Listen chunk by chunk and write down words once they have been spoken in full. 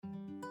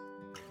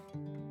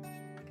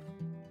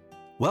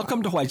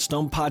Welcome to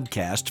Whitestone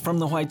Podcast from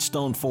the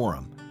Whitestone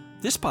Forum.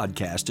 This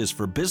podcast is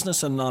for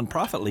business and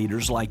nonprofit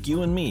leaders like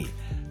you and me,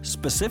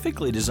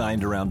 specifically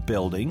designed around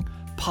building,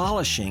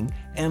 polishing,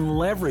 and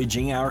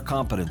leveraging our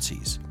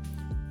competencies.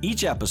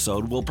 Each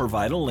episode will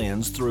provide a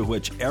lens through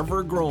which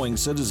ever-growing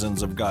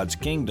citizens of God's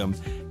kingdom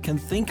can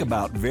think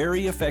about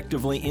very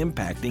effectively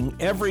impacting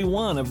every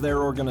one of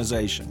their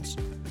organizations.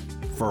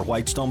 For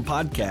Whitestone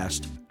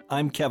Podcast,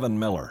 I'm Kevin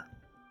Miller.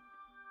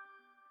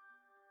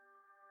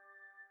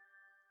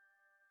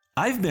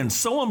 I've been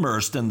so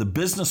immersed in the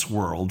business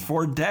world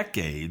for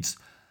decades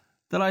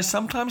that I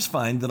sometimes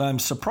find that I'm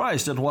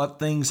surprised at what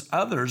things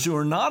others who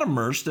are not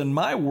immersed in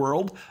my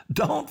world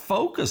don't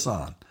focus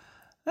on.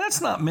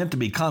 That's not meant to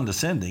be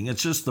condescending.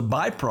 It's just the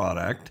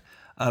byproduct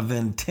of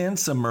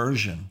intense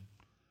immersion.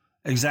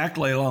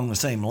 Exactly along the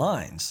same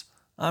lines,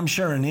 I'm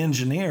sure an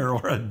engineer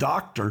or a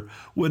doctor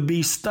would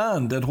be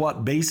stunned at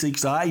what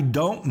basics I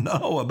don't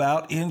know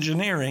about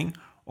engineering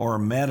or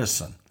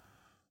medicine.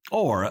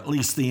 Or at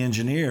least the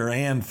engineer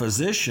and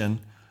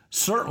physician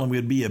certainly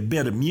would be a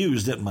bit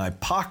amused at my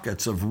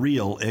pockets of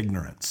real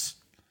ignorance.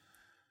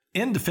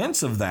 In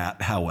defense of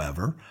that,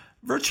 however,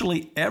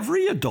 virtually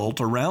every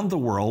adult around the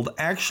world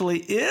actually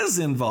is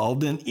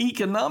involved in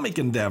economic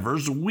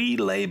endeavors we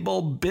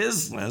label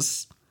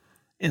business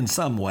in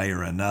some way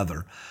or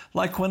another,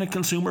 like when a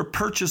consumer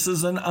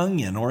purchases an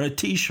onion or a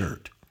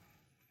t-shirt.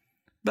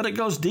 But it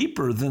goes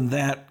deeper than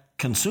that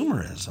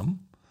consumerism.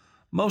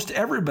 Most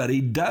everybody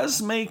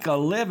does make a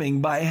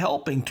living by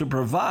helping to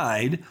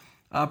provide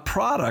a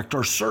product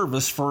or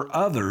service for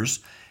others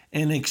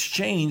in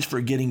exchange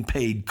for getting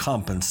paid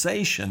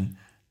compensation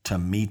to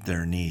meet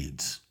their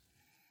needs.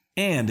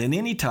 And in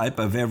any type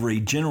of every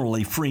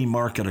generally free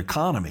market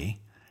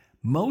economy,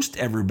 most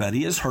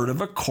everybody has heard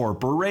of a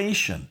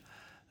corporation.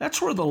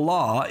 That's where the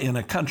law in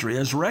a country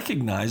has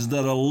recognized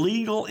that a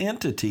legal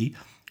entity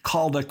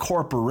called a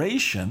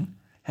corporation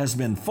has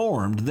been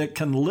formed that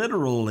can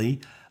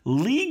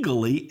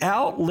legally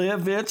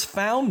outlive its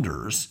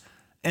founders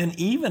and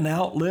even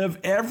outlive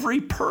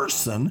every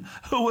person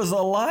who was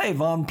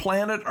alive on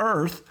planet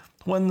Earth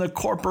when the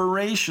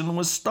corporation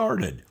was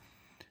started.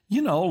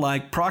 You know,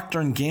 like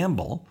Procter &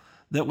 Gamble,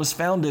 that was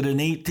founded in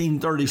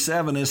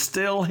 1837, is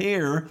still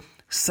here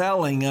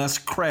selling us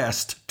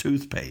Crest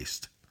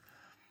toothpaste.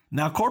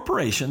 Now,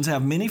 corporations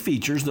have many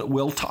features that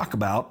we'll talk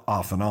about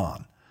off and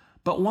on.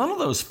 But one of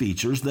those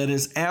features that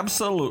is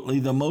absolutely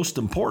the most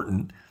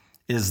important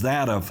is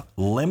that of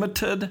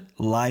limited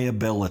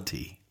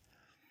liability.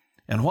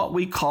 And what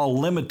we call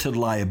limited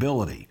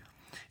liability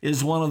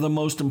is one of the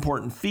most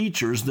important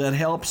features that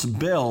helps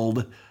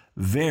build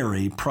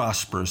very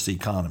prosperous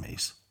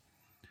economies.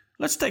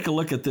 Let's take a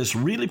look at this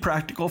really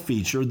practical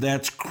feature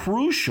that's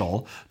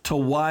crucial to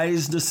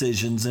wise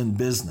decisions in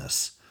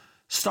business,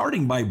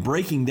 starting by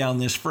breaking down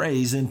this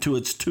phrase into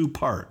its two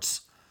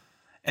parts.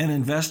 An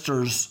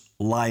investor's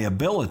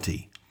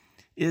liability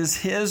is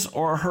his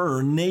or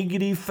her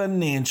negative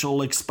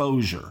financial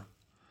exposure.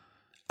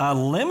 A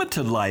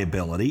limited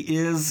liability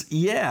is,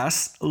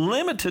 yes,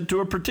 limited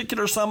to a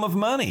particular sum of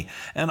money,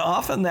 and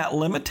often that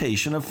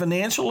limitation of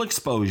financial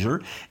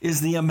exposure is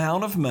the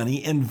amount of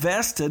money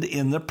invested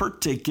in the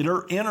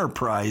particular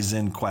enterprise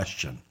in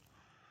question.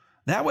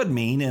 That would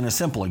mean, in a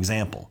simple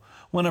example,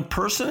 when a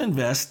person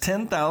invests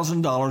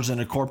 $10,000 in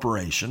a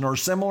corporation or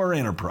similar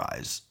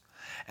enterprise,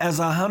 as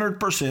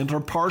 100% or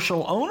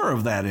partial owner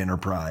of that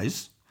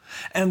enterprise,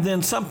 and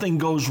then something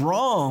goes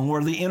wrong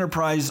where the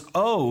enterprise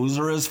owes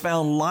or is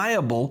found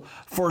liable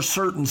for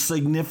certain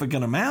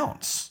significant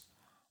amounts,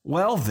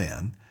 well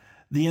then,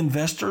 the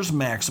investor's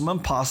maximum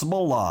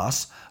possible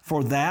loss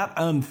for that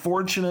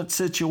unfortunate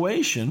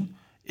situation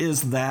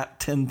is that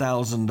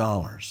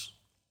 $10,000.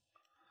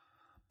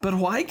 But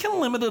why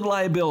can limited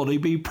liability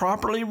be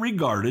properly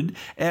regarded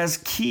as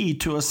key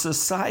to a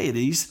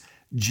society's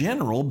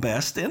general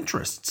best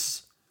interests?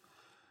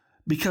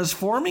 Because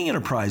forming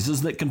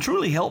enterprises that can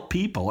truly help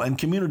people and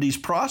communities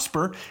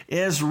prosper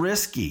is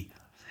risky.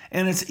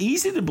 And it's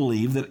easy to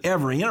believe that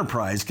every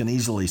enterprise can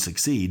easily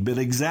succeed, but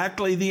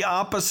exactly the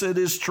opposite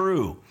is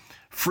true.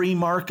 Free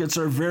markets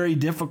are very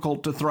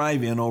difficult to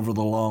thrive in over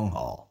the long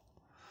haul.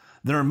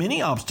 There are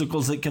many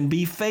obstacles that can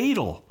be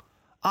fatal,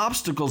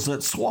 obstacles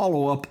that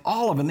swallow up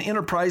all of an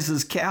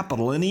enterprise's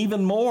capital and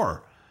even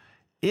more,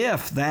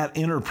 if that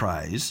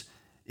enterprise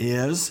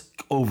is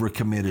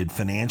overcommitted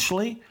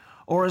financially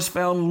or is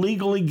found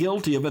legally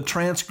guilty of a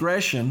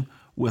transgression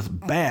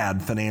with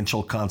bad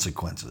financial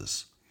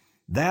consequences.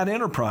 That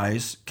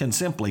enterprise can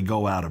simply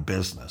go out of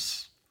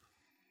business.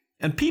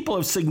 And people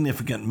of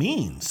significant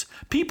means,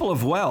 people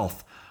of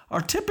wealth,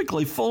 are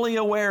typically fully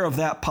aware of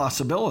that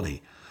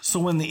possibility. So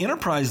when the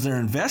enterprise they're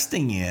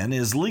investing in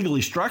is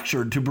legally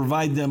structured to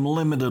provide them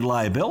limited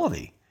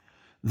liability,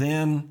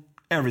 then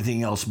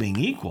everything else being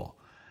equal,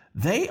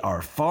 they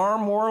are far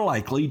more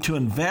likely to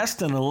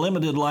invest in a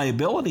limited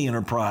liability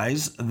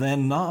enterprise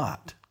than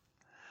not.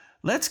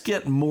 Let's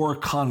get more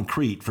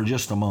concrete for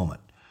just a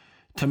moment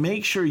to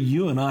make sure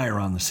you and I are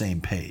on the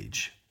same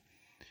page.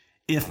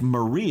 If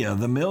Maria,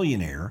 the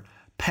millionaire,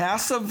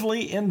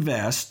 passively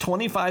invests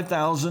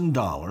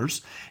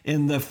 $25,000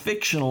 in the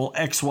fictional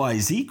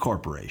XYZ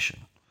Corporation.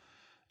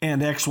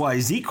 And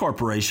XYZ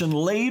Corporation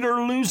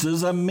later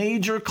loses a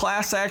major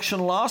class action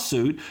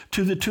lawsuit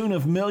to the tune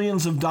of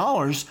millions of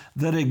dollars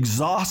that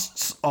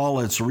exhausts all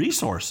its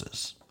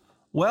resources.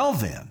 Well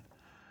then,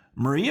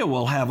 Maria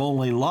will have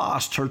only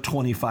lost her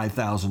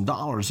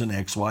 $25,000 in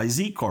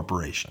XYZ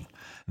Corporation.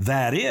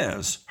 That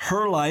is,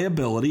 her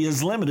liability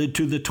is limited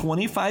to the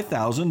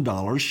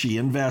 $25,000 she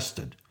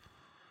invested.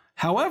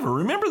 However,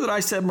 remember that I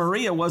said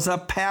Maria was a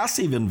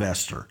passive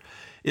investor.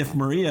 If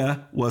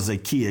Maria was a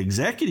key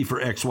executive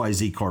for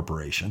XYZ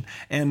Corporation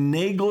and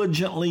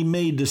negligently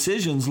made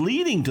decisions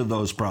leading to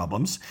those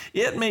problems,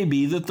 it may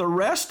be that the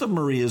rest of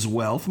Maria's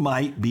wealth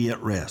might be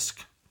at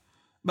risk.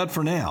 But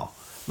for now,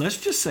 let's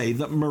just say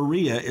that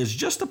Maria is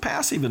just a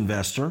passive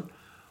investor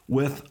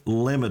with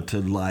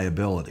limited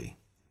liability.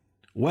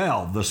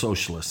 Well, the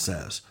socialist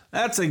says,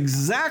 that's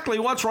exactly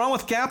what's wrong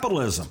with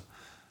capitalism.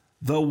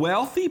 The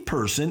wealthy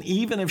person,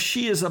 even if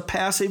she is a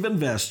passive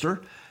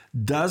investor,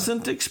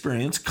 doesn't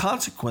experience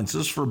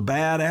consequences for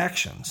bad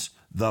actions.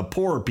 The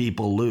poor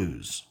people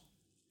lose.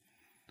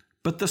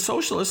 But the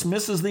socialist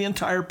misses the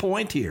entire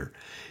point here.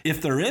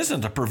 If there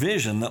isn't a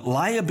provision that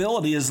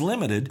liability is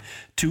limited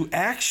to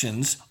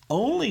actions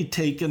only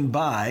taken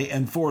by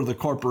and for the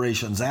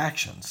corporation's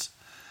actions,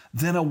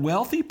 then a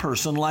wealthy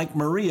person like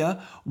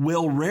Maria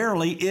will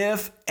rarely,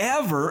 if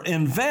ever,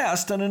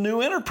 invest in a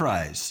new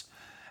enterprise.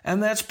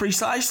 And that's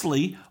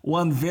precisely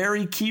one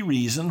very key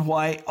reason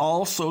why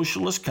all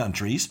socialist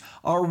countries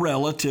are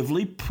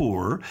relatively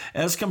poor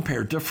as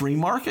compared to free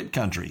market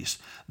countries.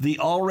 The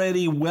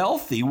already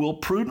wealthy will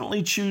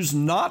prudently choose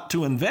not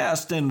to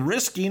invest in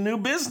risky new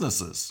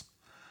businesses.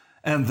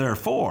 And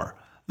therefore,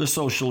 the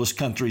socialist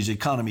country's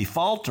economy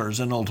falters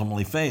and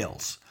ultimately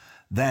fails.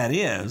 That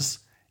is,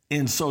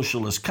 in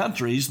socialist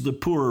countries, the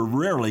poor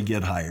rarely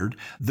get hired,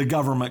 the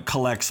government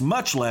collects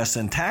much less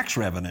in tax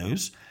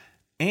revenues,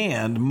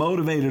 and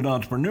motivated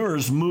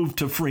entrepreneurs move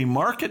to free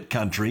market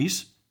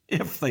countries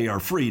if they are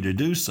free to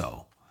do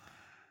so.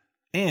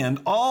 And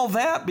all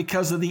that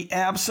because of the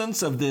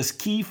absence of this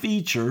key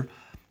feature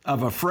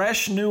of a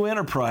fresh new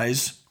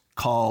enterprise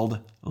called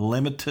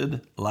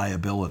limited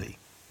liability.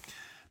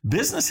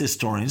 Business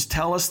historians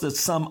tell us that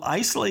some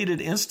isolated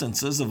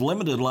instances of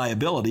limited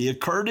liability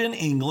occurred in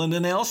England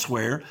and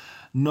elsewhere,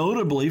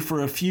 notably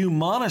for a few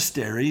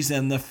monasteries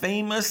and the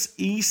famous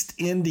East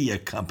India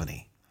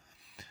Company.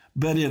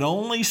 But it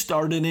only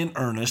started in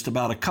earnest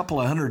about a couple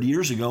of hundred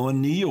years ago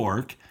in New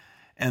York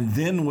and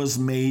then was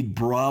made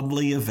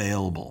broadly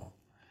available.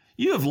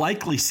 You have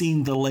likely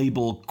seen the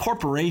label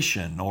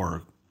corporation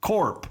or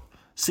corp,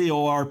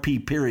 C-O-R-P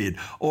period,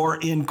 or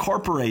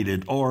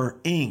incorporated or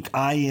Inc.,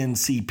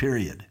 I-N-C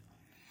period.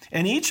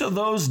 And each of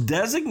those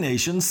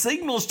designations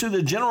signals to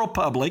the general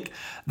public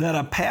that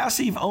a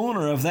passive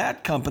owner of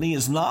that company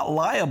is not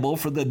liable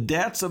for the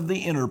debts of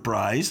the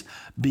enterprise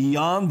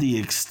beyond the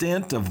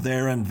extent of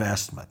their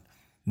investment.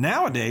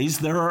 Nowadays,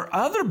 there are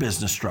other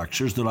business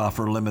structures that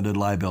offer limited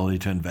liability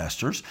to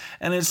investors,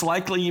 and it's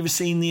likely you've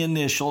seen the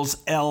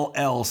initials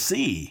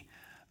LLC,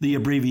 the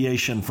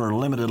abbreviation for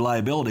Limited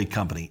Liability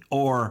Company,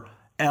 or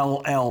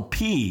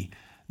LLP,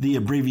 the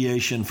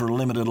abbreviation for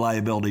Limited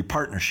Liability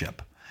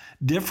Partnership.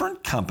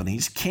 Different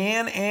companies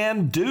can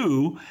and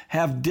do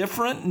have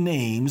different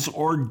names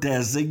or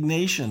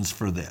designations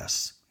for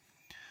this,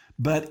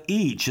 but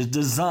each is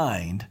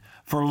designed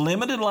for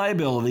limited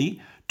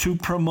liability to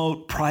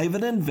promote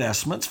private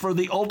investments for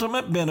the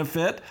ultimate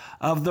benefit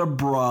of the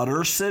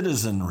broader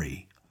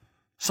citizenry.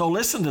 So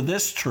listen to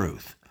this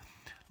truth.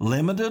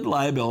 Limited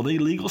liability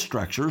legal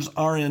structures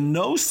are in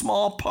no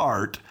small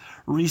part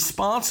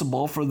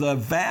responsible for the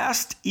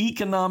vast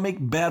economic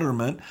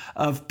betterment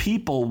of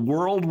people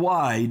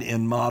worldwide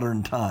in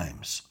modern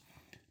times.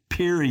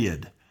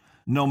 Period.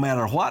 No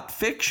matter what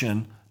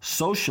fiction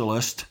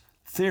socialist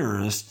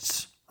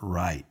theorists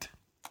write.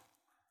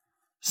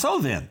 So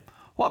then,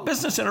 what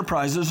business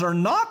enterprises are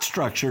not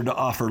structured to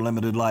offer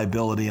limited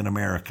liability in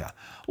America?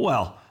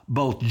 Well,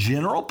 both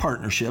general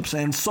partnerships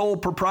and sole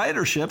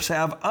proprietorships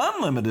have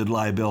unlimited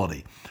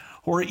liability,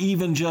 or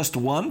even just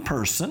one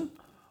person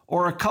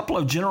or a couple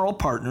of general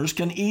partners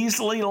can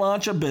easily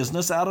launch a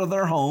business out of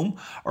their home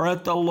or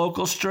at the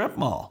local strip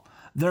mall.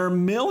 There are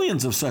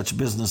millions of such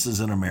businesses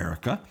in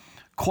America,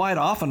 quite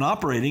often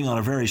operating on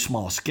a very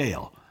small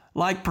scale,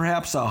 like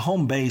perhaps a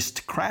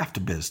home-based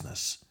craft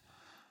business.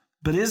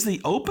 But is the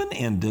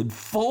open-ended,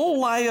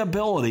 full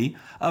liability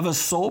of a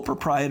sole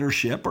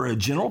proprietorship or a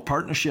general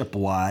partnership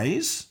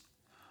wise?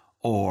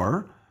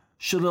 Or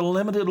should a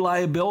limited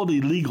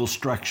liability legal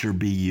structure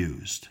be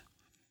used?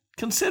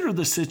 Consider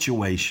the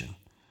situation.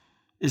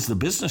 Is the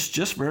business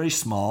just very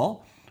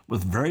small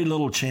with very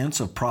little chance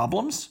of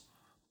problems?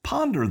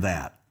 Ponder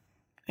that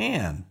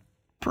and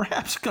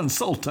perhaps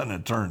consult an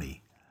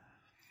attorney.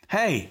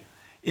 Hey,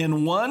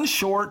 in one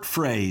short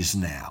phrase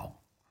now,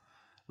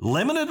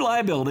 limited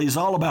liability is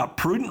all about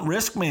prudent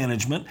risk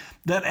management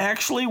that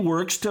actually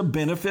works to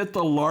benefit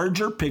the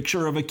larger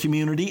picture of a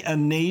community, a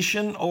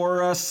nation,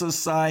 or a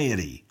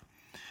society.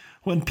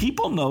 When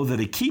people know that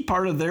a key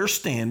part of their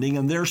standing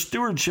and their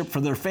stewardship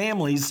for their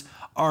families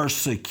are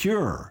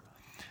secure,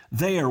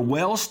 they are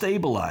well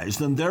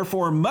stabilized and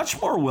therefore much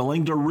more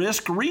willing to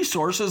risk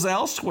resources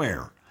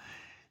elsewhere.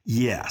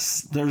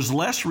 Yes, there's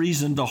less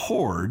reason to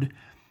hoard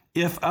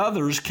if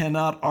others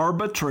cannot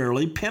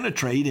arbitrarily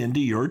penetrate into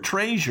your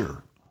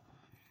treasure.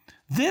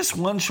 This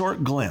one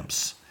short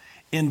glimpse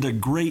into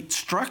great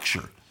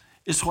structure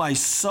is why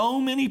so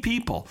many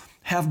people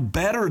have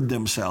bettered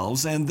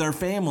themselves and their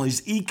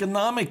families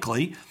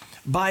economically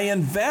by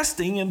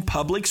investing in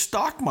public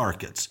stock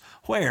markets,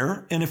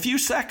 where, in a few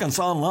seconds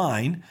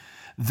online,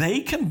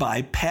 they can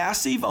buy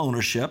passive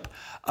ownership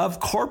of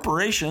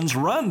corporations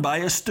run by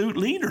astute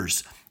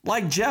leaders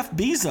like Jeff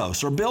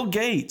Bezos or Bill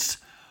Gates,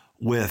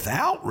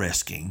 without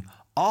risking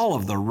all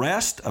of the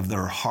rest of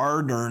their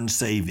hard-earned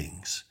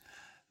savings.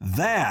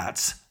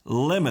 That's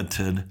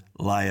limited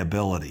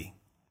liability.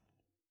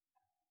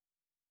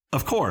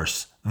 Of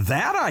course,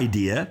 that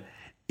idea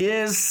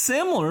is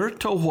similar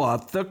to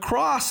what the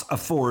cross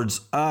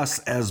affords us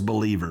as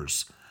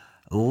believers.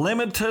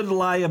 Limited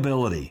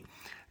liability.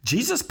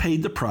 Jesus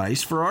paid the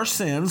price for our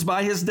sins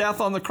by his death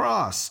on the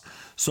cross.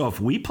 So if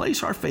we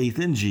place our faith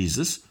in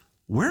Jesus,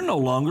 we're no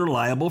longer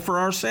liable for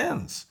our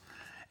sins.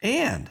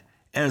 And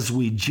as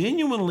we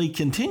genuinely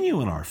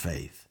continue in our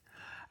faith,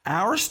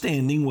 our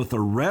standing with the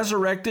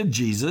resurrected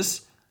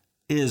Jesus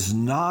is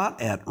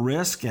not at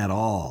risk at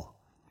all.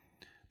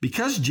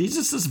 Because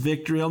Jesus'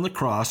 victory on the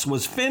cross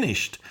was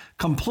finished,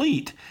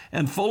 complete,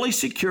 and fully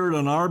secured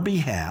on our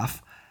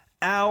behalf,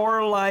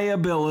 our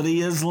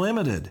liability is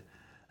limited.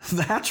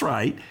 That's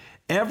right.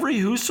 Every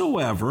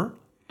whosoever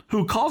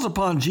who calls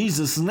upon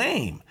Jesus'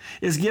 name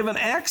is given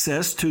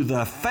access to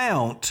the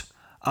fount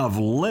of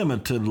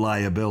limited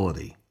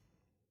liability.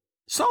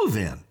 So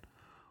then,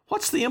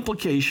 what's the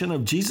implication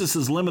of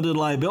Jesus' limited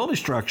liability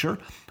structure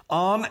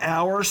on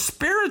our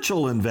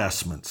spiritual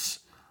investments?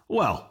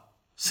 Well,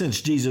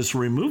 since Jesus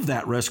removed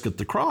that risk at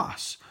the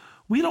cross,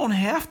 we don't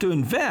have to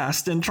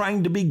invest in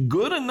trying to be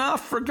good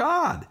enough for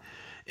God.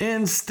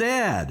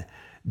 Instead,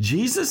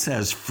 Jesus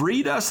has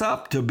freed us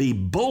up to be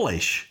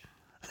bullish.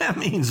 That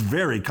means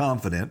very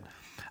confident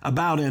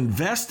about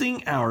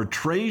investing our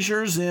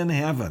treasures in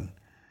heaven.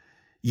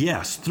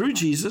 Yes, through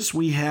Jesus,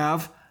 we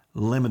have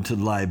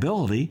limited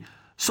liability,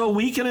 so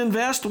we can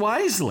invest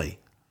wisely.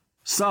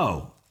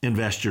 So,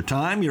 invest your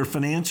time, your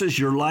finances,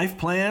 your life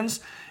plans,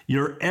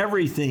 your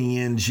everything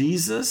in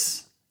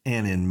Jesus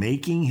and in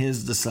making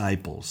his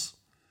disciples.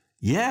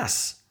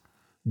 Yes,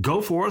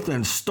 go forth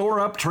and store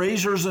up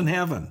treasures in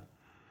heaven.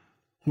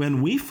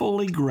 When we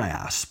fully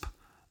grasp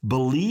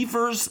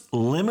believers'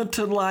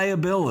 limited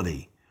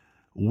liability,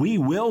 we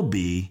will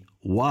be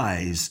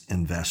wise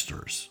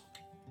investors.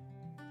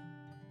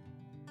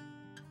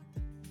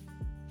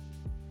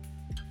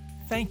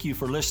 Thank you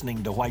for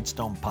listening to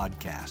Whitestone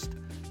Podcast.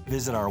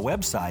 Visit our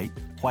website,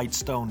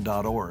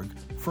 whitestone.org,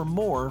 for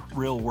more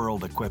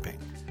real-world equipping.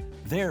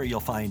 There you'll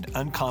find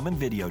uncommon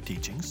video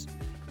teachings,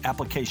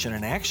 application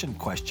and action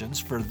questions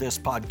for this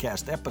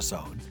podcast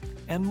episode,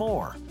 and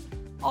more.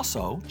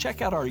 Also,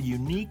 check out our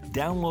unique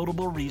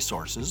downloadable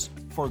resources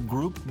for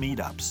group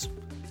meetups.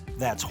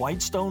 That's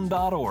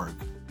whitestone.org.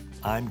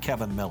 I'm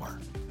Kevin Miller.